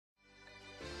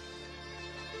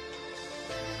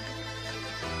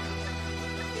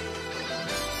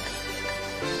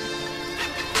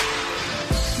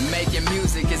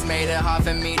music has made it hard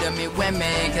for me to meet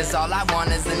women, cause all I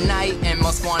want is a night and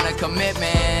most want a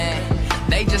commitment.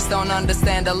 They just don't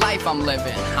understand the life I'm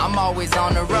living. I'm always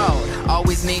on the road,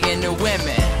 always meeting new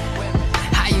women.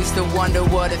 I used to wonder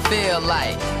what it feel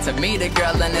like to meet a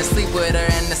girl and then sleep with her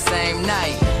in the same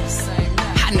night.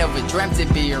 I never dreamt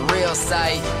it'd be a real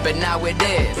sight, but now it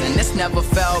is, and this never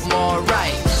felt more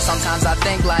right. Sometimes I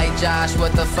think like, Josh,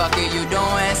 what the fuck are you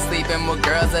doing? Sleeping with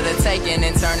girls that are taking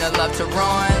and turn the love to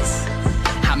ruins.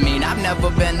 I mean, I've never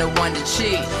been the one to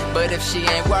cheat, but if she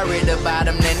ain't worried about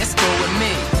him, then it's cool with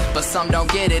me. But some don't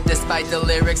get it, despite the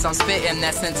lyrics I'm spitting.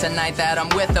 That's in tonight that I'm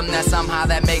with them, that somehow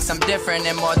that makes them different.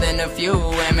 And more than a few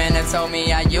women have told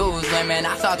me I use women.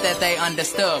 I thought that they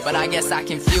understood, but I guess I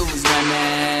confuse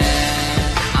women.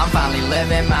 I'm finally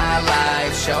living my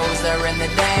life, shows her in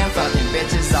the damn fucking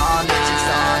bitches all night.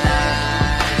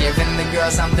 Giving the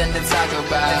girls something to talk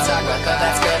about, whether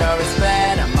that's good or it's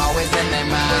bad, I'm always in their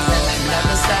mouth.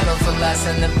 Never settle for less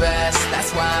than the best, that's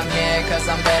why I'm here, cause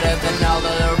I'm better than all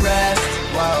of the rest.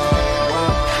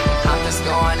 Whoa, I'm just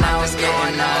going out and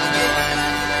getting out,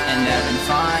 and having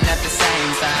fun at the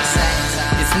same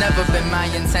time. It's never been my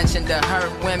intention to hurt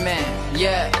women,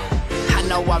 yeah, I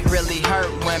know I've really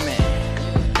hurt women.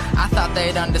 I thought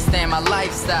they'd understand my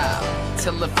lifestyle,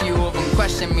 till a few of them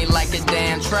questioned me like a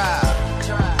damn trial.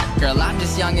 Girl, I'm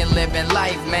just young and living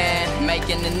life, man,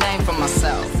 making a name for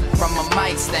myself from a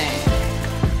mic stand.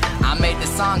 I made this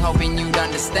song hoping you'd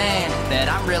understand that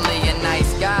I'm really a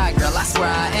nice guy, girl, I swear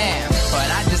I am.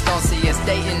 But I just don't see us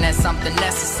dating as something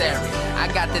necessary.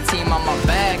 I got the team on my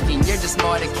back and you're just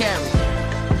more to carry.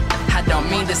 I don't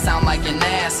mean to sound like an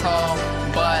asshole,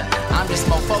 but I'm just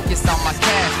more focused on my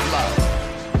cash flow,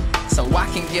 so I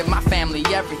can give my family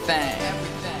everything,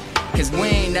 cause we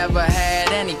ain't never had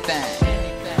anything.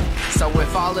 So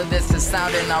if all of this is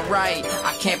sounding alright,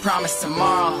 I can't promise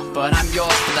tomorrow, but I'm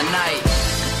yours for the night.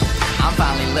 I'm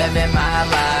finally living my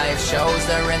life, shows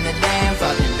her in the damn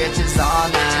fucking bitches all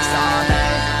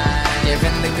night.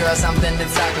 Giving the girls something to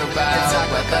talk about,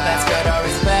 whether that's good or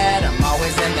it's bad, I'm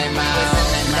always in their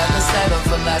mouth. Never settle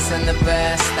for less than the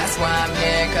best, that's why I'm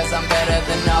here, cause I'm better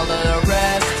than all of the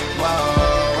rest.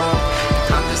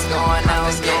 Whoa, I'm just going out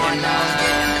and getting out,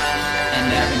 and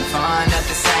having fun at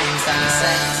the same time.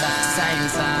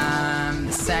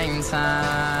 Same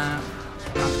time.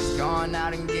 I'm just going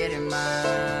out and getting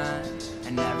mine,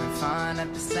 and having fun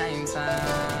at the same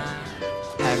time.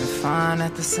 Having fun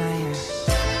at the same.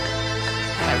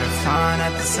 Having fun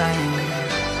at the same.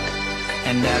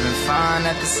 And having fun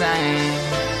at the same.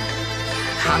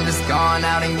 I'm just going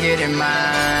out and getting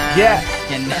mine. Yeah.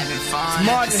 And having fun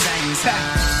at the same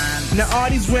time. Now all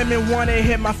these women wanna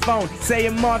hit my phone,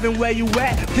 saying, Marvin, where you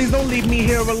at? Please don't leave me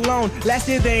here alone. Last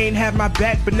year they ain't have my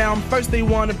back, but now I'm first, they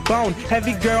want a bone.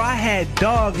 Heavy girl, I had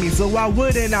dog me, so why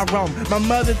wouldn't I roam? My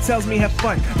mother tells me have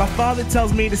fun, my father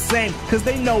tells me the same, cause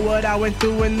they know what I went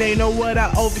through and they know what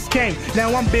I overcame.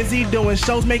 Now I'm busy doing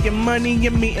shows, making money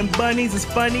and meeting bunnies. It's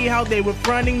funny how they were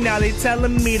fronting, now they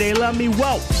telling me they love me.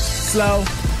 Whoa, slow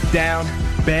down,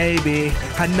 baby,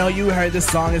 I know you heard the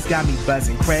song, it's got me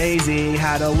buzzing crazy.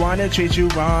 I don't wanna treat you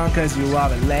wrong, cause you are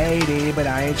a lady, but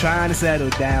I ain't trying to settle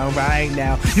down right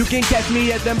now. You can catch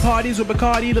me at them parties with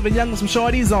Bacardi, living young with some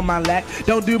shorties on my lap.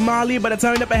 Don't do Molly, but I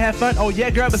turned up and had fun. Oh yeah,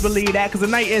 girl, best believe that, cause the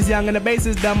night is young and the bass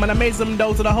is dumb, and I made some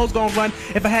dough so the hoes gon' run.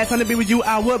 If I had time to be with you,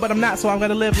 I would, but I'm not, so I'm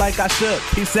gonna live like I should.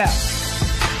 Peace out.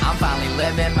 I'm finally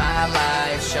living my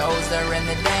life, shows her in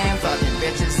the damn fucking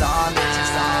bitches all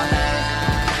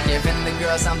night. Giving the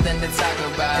girls something to talk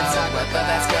about, whether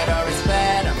that's good or it's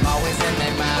bad, I'm always in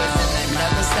their mouth.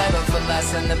 Never settle for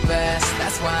less than the best,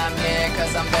 that's why I'm here,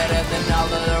 cause I'm better than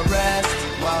all of the rest.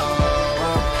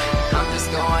 Whoa, I'm just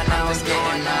going out and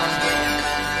getting out,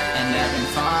 and having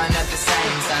fun at the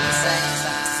same time.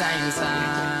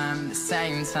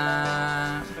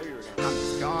 I'm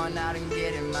just going out and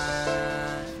getting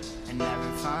mine, and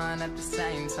having fun at the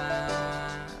same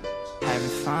time. Having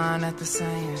fun at the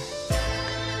same.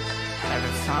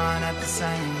 Having fun at the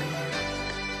same.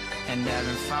 And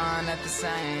having fun at the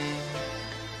same.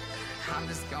 I'm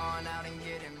just going out and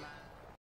getting